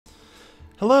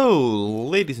Hello,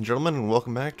 ladies and gentlemen, and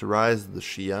welcome back to Rise of the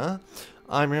Shia.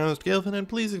 I'm your host, Caliphate, and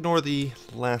please ignore the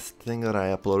last thing that I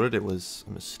uploaded. It was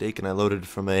a mistake, and I loaded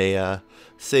from a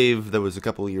save that was a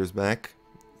couple of years back.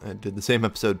 I did the same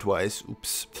episode twice.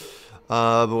 Oops.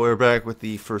 But we're back with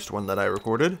the first one that I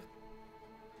recorded.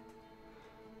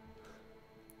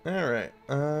 Alright,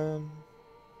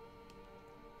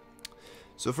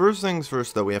 So first things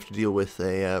first, though, we have to deal with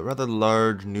a rather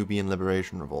large Nubian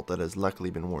liberation revolt that has luckily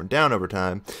been worn down over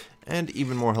time, and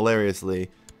even more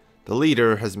hilariously, the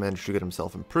leader has managed to get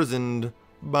himself imprisoned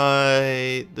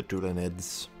by the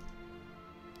Tulanids.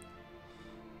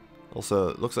 Also,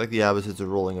 it looks like the abbasids are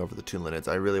rolling over the Tulanids.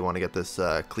 I really want to get this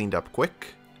cleaned up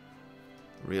quick.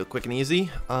 Real quick and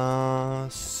easy.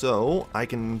 So I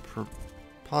can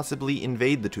possibly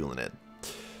invade the Tulanid.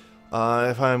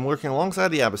 If I'm working alongside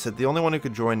the abbisid, the only one who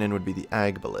could join in would be the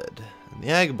Ackbar. And the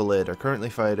Ackbar are currently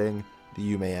fighting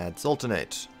the Umayyad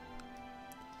Sultanate.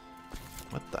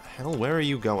 What the hell? Where are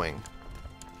you going?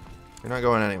 You're not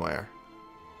going anywhere.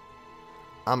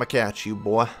 I'ma catch you,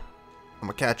 boy.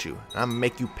 I'ma catch you. And I'ma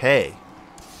make you pay.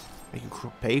 Make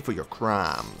you pay for your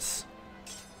crimes.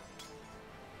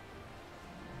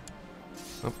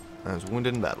 Oh, I was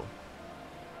wounded in battle.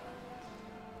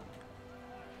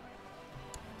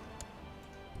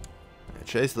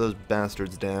 Chase those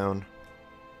bastards down.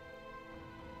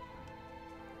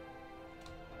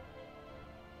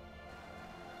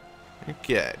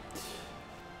 Okay.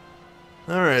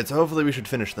 Alright, so hopefully we should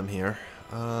finish them here.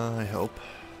 I hope.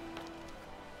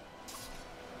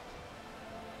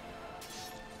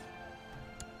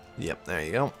 Yep, there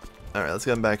you go. Alright, let's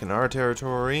get them back into our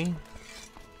territory.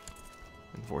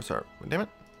 Enforce our... Damn it.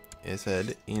 I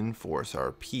said enforce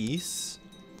our peace.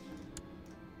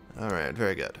 Alright,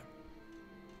 very good.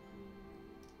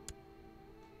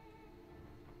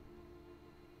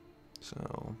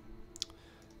 So,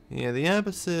 yeah, the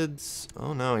abbasids...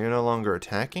 Oh no, you're no longer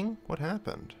attacking? What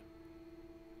happened?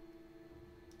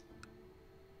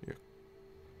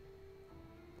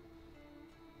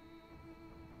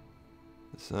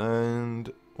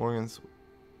 Signed organs...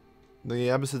 The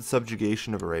abbasid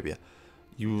subjugation of Arabia.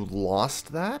 You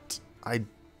lost that?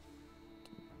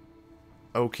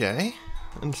 Okay.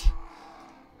 And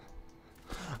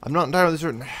I'm not entirely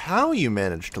certain how you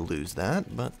managed to lose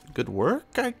that, but good work,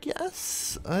 I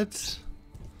guess? Oh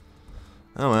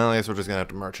well, I guess we're just gonna have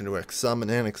to march into Exum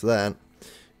and annex that.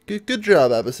 Good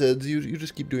job, abbasids. You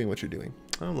just keep doing what you're doing.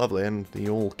 Oh, lovely, and the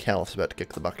old caliph's about to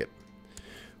kick the bucket.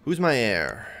 Who's my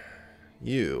heir?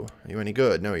 You. Are you any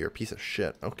good? No, you're a piece of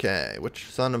shit. Okay,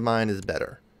 which son of mine is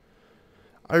better?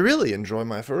 I really enjoy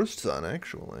my first son,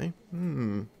 actually.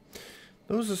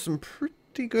 Those are some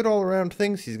pretty good all-around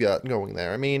things he's got going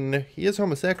there. I mean, he is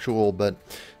homosexual, but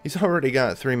he's already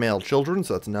got 3 male children,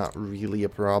 so that's not really a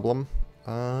problem.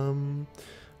 I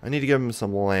need to give him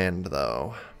some land,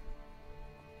 though.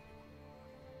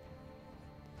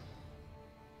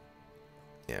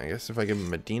 Yeah, I guess if I give him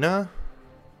Medina,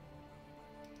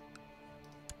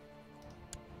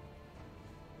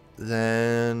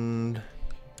 then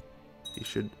he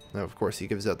should... No, of course, he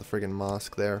gives out the friggin'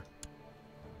 mosque there.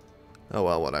 Oh,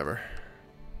 well, whatever.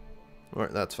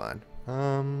 Alright, that's fine.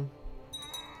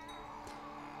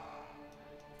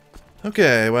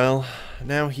 Okay, well,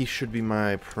 now he should be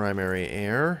my primary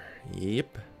heir.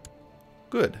 Yep.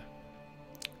 Good.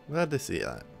 Glad to see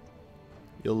that.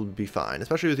 You'll be fine,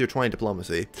 especially with your 20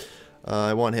 diplomacy.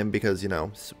 I want him because, you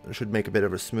know, should make a bit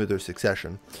of a smoother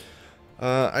succession.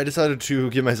 I decided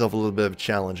to give myself a little bit of a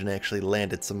challenge and actually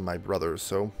landed some of my brothers,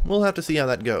 so we'll have to see how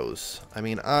that goes. I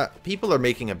mean, people are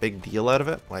making a big deal out of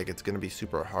it, like it's going to be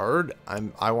super hard.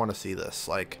 I want to see this.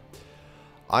 Like,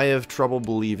 I have trouble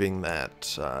believing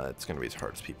that it's going to be as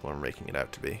hard as people are making it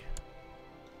out to be.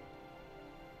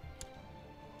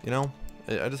 You know,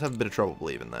 I just have a bit of trouble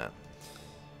believing that.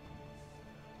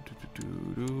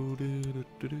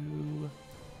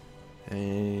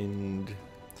 And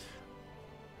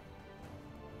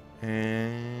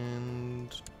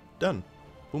done.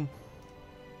 Boom.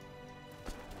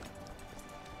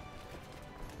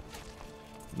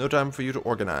 No time for you to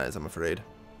organize, I'm afraid.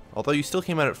 Although you still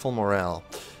came out at full morale.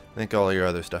 I think all your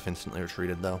other stuff instantly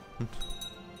retreated, though.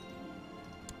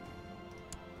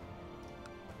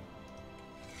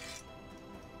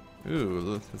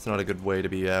 Ooh, that's not a good way to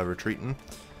be retreating.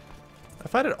 I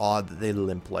find it odd that they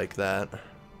limp like that.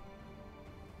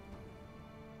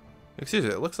 Excuse me,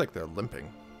 it looks like they're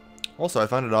limping. Also, I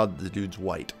find it odd that the dude's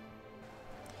white.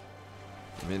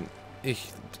 I mean, it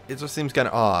just seems kind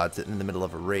of odd sitting in the middle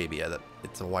of Arabia that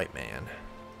it's a white man.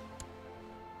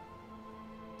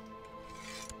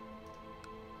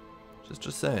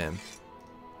 Just saying.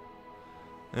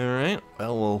 Alright,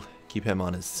 well, we'll Keep him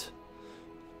on his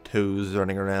toes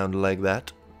running around like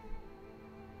that.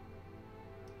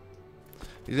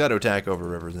 He's got to attack over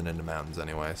rivers and into mountains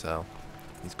anyway, so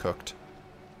he's cooked.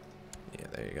 Yeah,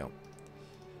 there you go.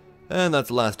 And that's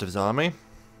the last of his army.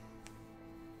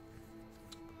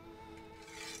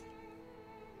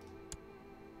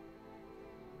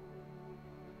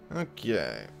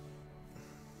 Okay.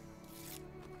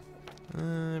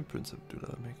 Prince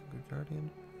Abdullah, make a good guardian.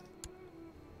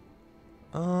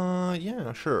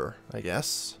 Yeah, sure, I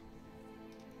guess.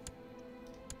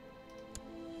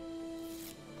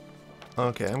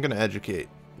 Okay, I'm gonna educate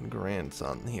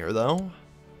grandson here, though.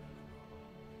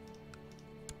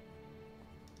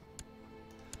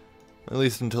 At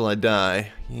least until I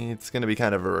die. It's gonna be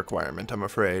kind of a requirement, I'm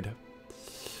afraid.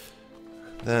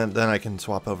 Then I can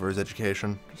swap over his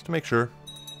education, just to make sure.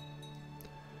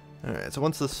 Alright, so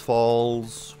once this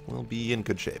falls, we'll be in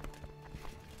good shape.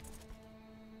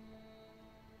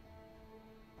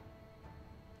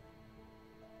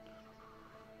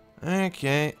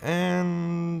 Okay,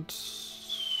 and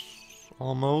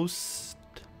almost.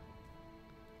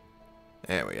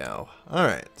 There we go.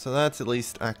 Alright, so that's at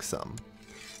least Axum.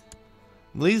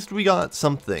 At least we got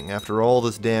something after all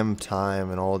this damn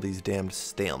time and all these damned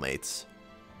stalemates.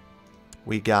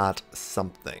 We got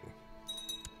something.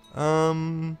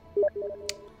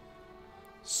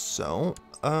 So,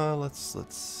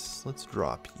 let's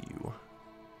drop you.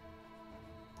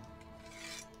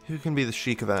 Who can be the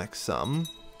Sheik of Axum?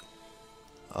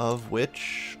 Of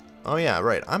which, oh yeah,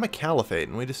 right, I'm a Caliphate,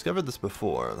 and we discovered this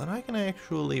before. Then I can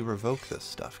actually revoke this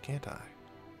stuff, can't I?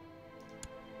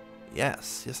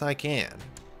 Yes, yes I can.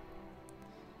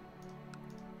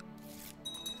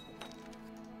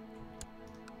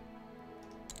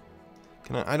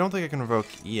 Can I don't think I can revoke,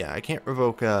 yeah, I can't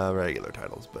revoke regular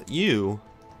titles, but you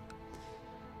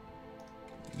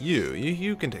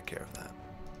can take care of that.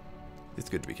 It's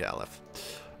good to be Caliph.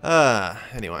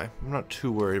 Anyway, I'm not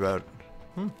too worried about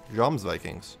Jom's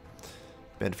Vikings.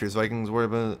 Bandfier's Vikings worry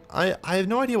about... I have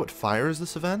no idea what fires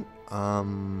this event.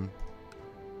 Oh,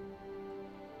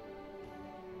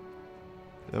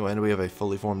 and we have a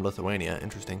fully formed Lithuania.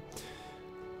 Interesting.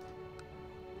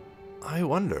 I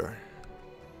wonder.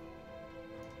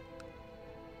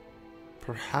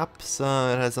 Perhaps it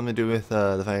has something to do with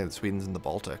the fact that Sweden's in the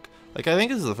Baltic. Like, I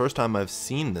think this is the first time I've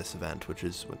seen this event, which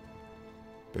is what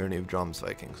Barony of Jom's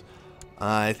Vikings.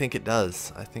 I think it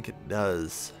does. I think it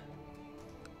does.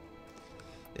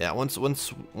 Yeah, once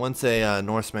a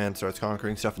Norseman starts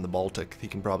conquering stuff in the Baltic, he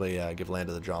can probably give land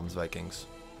to the Jom's Vikings.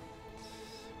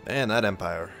 Man, that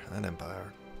empire.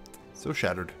 So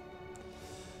shattered.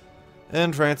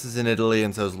 And France is in Italy,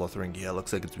 and so is Lotharingia.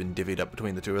 Looks like it's been divvied up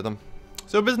between the two of them.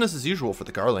 So business as usual for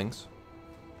the Carlings.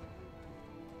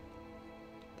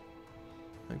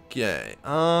 Okay,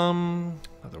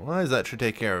 otherwise that should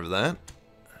take care of that.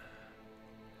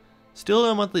 Still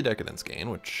no monthly decadence gain,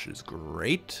 which is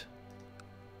great.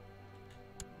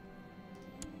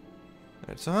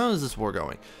 Alright, so how is this war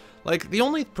going? Like, the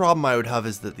only problem I would have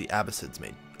is that the Abbasids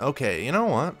made... Okay, you know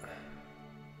what?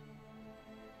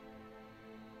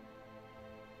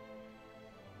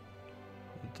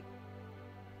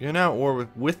 You're now at war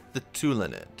with the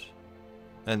Tulinid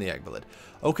and the Ackbar.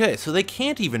 Okay, so they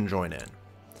can't even join in.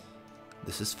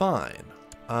 This is fine.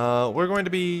 We're going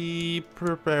to be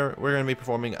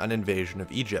performing an invasion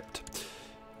of Egypt.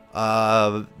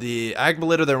 The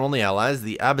Ackbar are their only allies.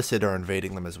 The Abbisid are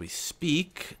invading them as we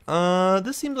speak.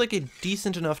 This seems like a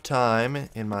decent enough time,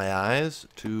 in my eyes,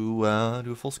 to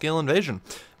do a full-scale invasion.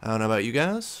 I don't know about you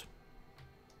guys,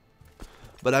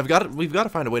 but we've got to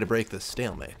find a way to break this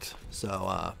stalemate.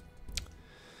 So,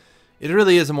 it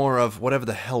really is more of whatever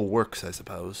the hell works, I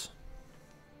suppose.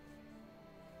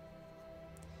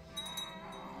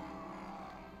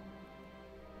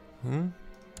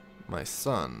 My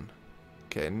son.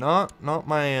 Okay, not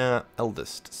my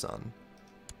eldest son.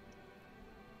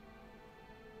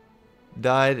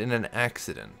 Died in an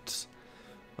accident.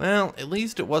 Well, at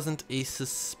least it wasn't a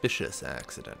suspicious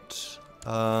accident.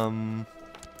 Well,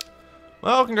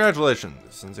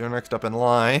 congratulations, since you're next up in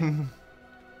line.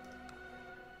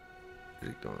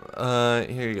 Here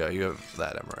you go, you have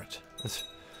that emirate.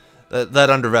 That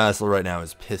under vassal right now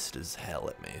is pissed as hell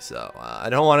at me, so I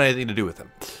don't want anything to do with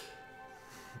him.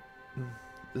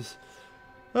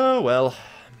 Oh, well.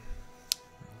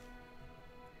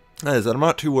 As I'm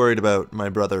not too worried about my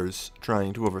brothers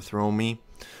trying to overthrow me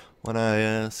when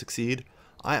I succeed.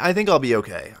 I think I'll be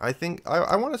okay.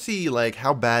 I want to see, like,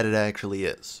 how bad it actually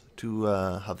is to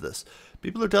have this.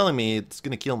 People are telling me it's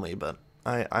going to kill me, but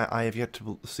I have yet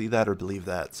to see that or believe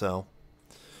that, so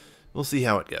We'll see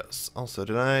how it goes. Also,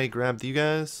 did I grab you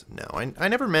guys? No, I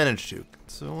never managed to.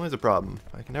 It's always a problem.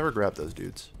 I can never grab those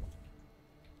dudes.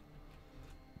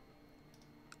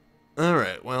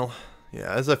 Alright, well,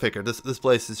 yeah, as I figured, this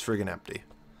place is friggin' empty.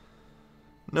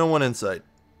 No one in sight.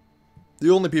 The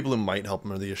only people who might help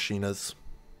him are the Ashinas.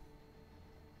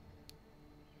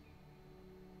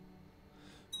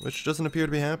 Which doesn't appear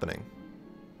to be happening.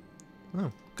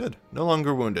 Oh, good. No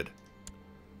longer wounded.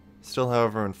 Still,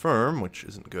 however, infirm, which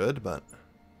isn't good, but...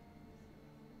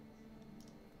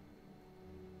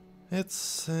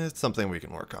 It's something we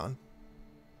can work on.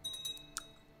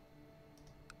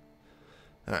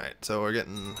 Alright, so we're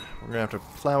gonna have to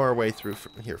plow our way through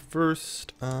here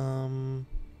first. I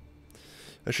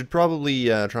should probably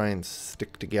try and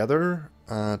stick together.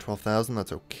 12,000,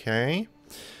 that's okay.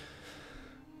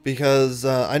 Because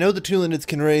I know the Tulinids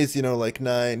can raise, you know, like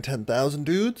 9,000, 10,000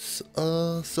 dudes.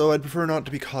 So I'd prefer not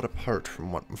to be caught apart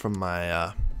from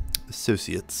my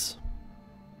associates.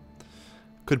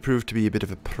 Could prove to be a bit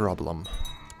of a problem.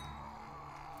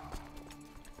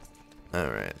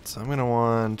 Alright, so I'm going to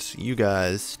want you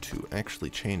guys to actually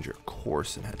change your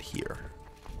course and head here.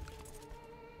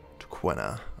 To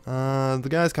Quena. The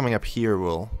guys coming up here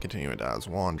will continue at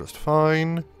Aswan just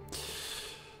fine.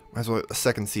 Might as well get a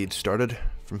second siege started.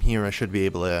 From here I should be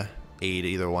able to aid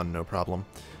either one, no problem.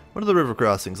 What are the river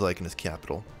crossings like in his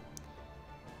capital?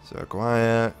 So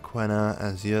Aguaya, Quena,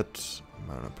 Aziut,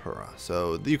 Manipura.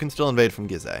 So you can still invade from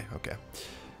Gizeh, okay.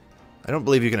 I don't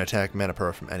believe you can attack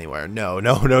Manipura from anywhere.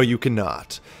 No, you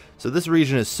cannot. So this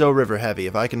region is so river heavy,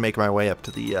 if I can make my way up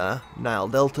to the Nile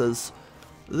deltas,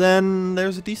 then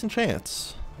there's a decent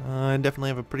chance. I definitely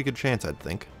have a pretty good chance, I'd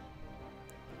think.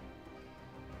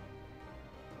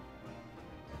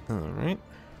 Alright.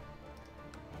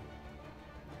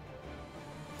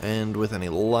 And with any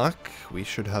luck, we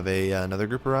should have another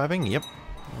group arriving. Yep,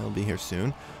 they'll be here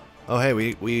soon. Oh hey,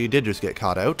 we did just get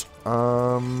caught out.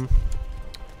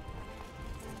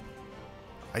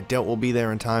 I doubt we'll be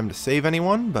there in time to save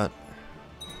anyone, but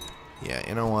yeah,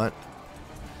 you know what?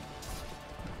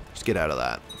 Just get out of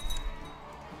that.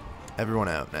 Everyone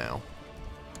out now.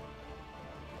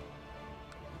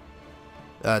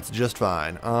 That's just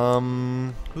fine.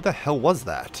 Who the hell was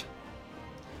that?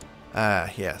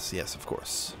 Ah, yes, of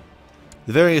course.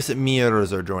 The various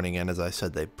emirs are joining in, as I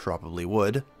said they probably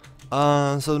would.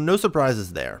 So no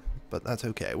surprises there, but that's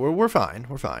okay. We're fine.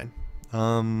 We're fine.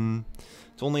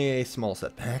 It's only a small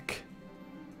setback.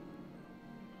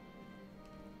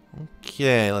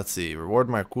 Okay, let's see. Reward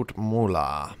my Kut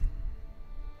Mula.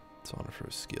 It's honor for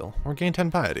a skill. Or gain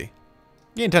 10 piety.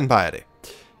 Gain 10 piety.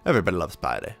 Everybody loves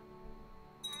piety.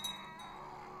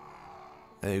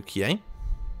 Okay.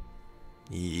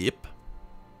 Yep.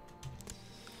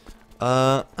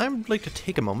 I'd like to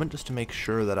take a moment just to make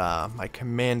sure that my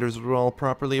commanders are all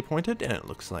properly appointed, and it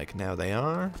looks like now they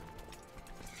are.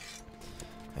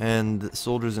 And the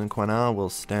soldiers in Quena will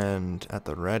stand at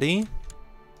the ready.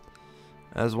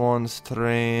 Aswan's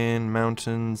terrain,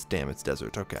 mountains. Damn, it's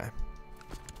desert. Okay.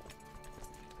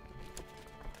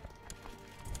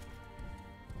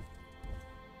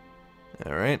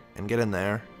 Alright, and get in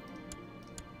there.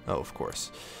 Oh, of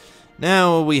course.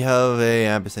 Now we have a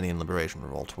Abyssinian Liberation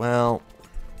Revolt. Well,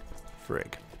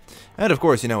 frig. And of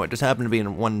course, you know, it just happened to be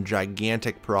in one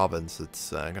gigantic province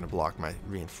that's going to block my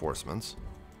reinforcements.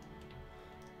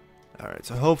 Alright,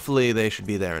 so hopefully they should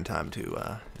be there in time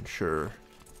to ensure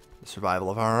the survival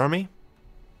of our army.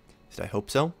 At least I hope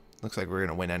so. Looks like we're going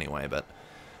to win anyway, but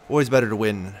always better to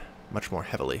win much more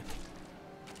heavily.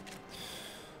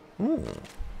 Ooh.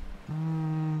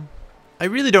 I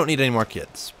really don't need any more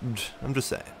kids. I'm just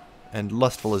saying. And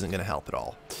Lustful isn't going to help at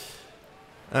all.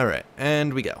 Alright,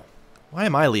 and we go. Why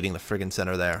am I leading the friggin'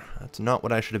 center there? That's not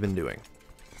what I should have been doing.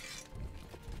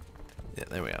 Yeah,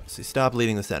 there we go. See, stop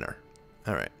leading the center.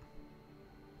 Alright.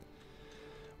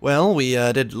 Well, we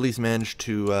did at least manage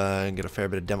to get a fair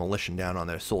bit of demolition down on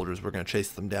their soldiers. We're going to chase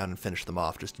them down and finish them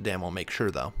off. Just to damn well make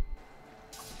sure, though.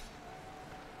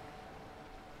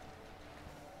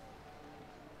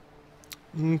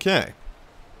 Okay.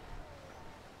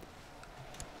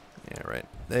 Yeah, right.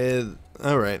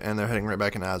 Alright, and they're heading right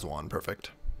back in Aswan. Perfect.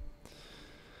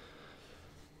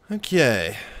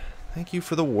 Okay. Thank you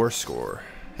for the war score.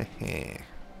 Hehe.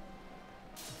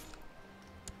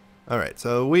 Alright,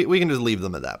 so we can just leave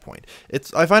them at that point.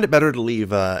 I find it better to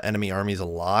leave enemy armies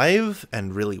alive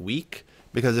and really weak,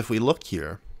 because if we look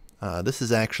here, this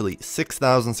is actually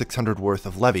 6,600 worth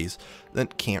of levies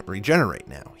that can't regenerate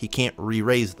now. He can't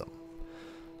re-raise them.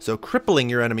 So crippling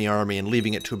your enemy army and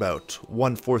leaving it to about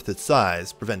 1/4 its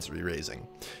size prevents re-raising.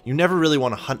 You never really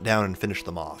want to hunt down and finish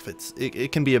them off.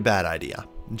 It can be a bad idea,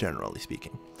 generally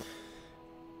speaking.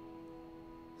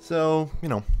 So, you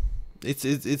know, it's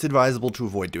advisable to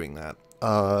avoid doing that.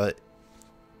 I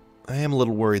am a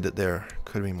little worried that there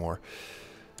could be more.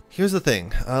 Here's the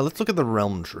thing. Let's look at the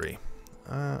realm tree.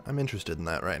 I'm interested in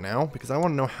that right now, because I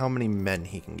want to know how many men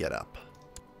he can get up.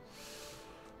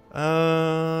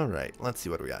 Right. Let's see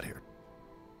what we got here.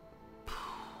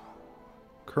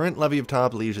 Current levy of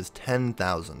top liege is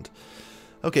 10,000.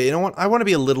 Okay, you know what? I want to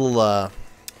be a little, I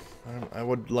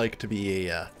would like to be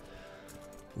a,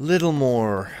 little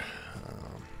more,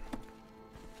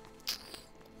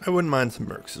 I wouldn't mind some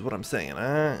mercs, is what I'm saying.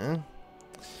 I'm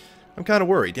kind of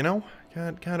worried, you know?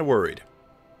 Kind of worried.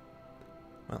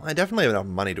 Well, I definitely have enough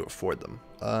money to afford them.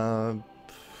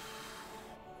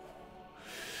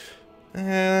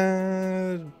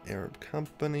 Arab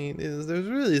company. There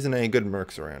really isn't any good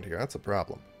mercs around here. That's a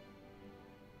problem.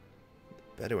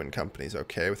 Bedouin company's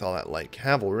okay with all that light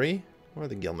cavalry. Or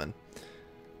the Gilman.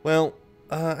 Well,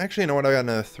 actually, you know what? I got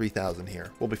another 3,000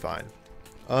 here. We'll be fine.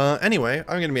 Anyway, I'm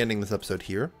going to be ending this episode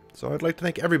here. So I'd like to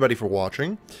thank everybody for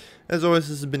watching. As always,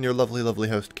 this has been your lovely, lovely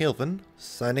host, Caliphate,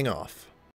 signing off.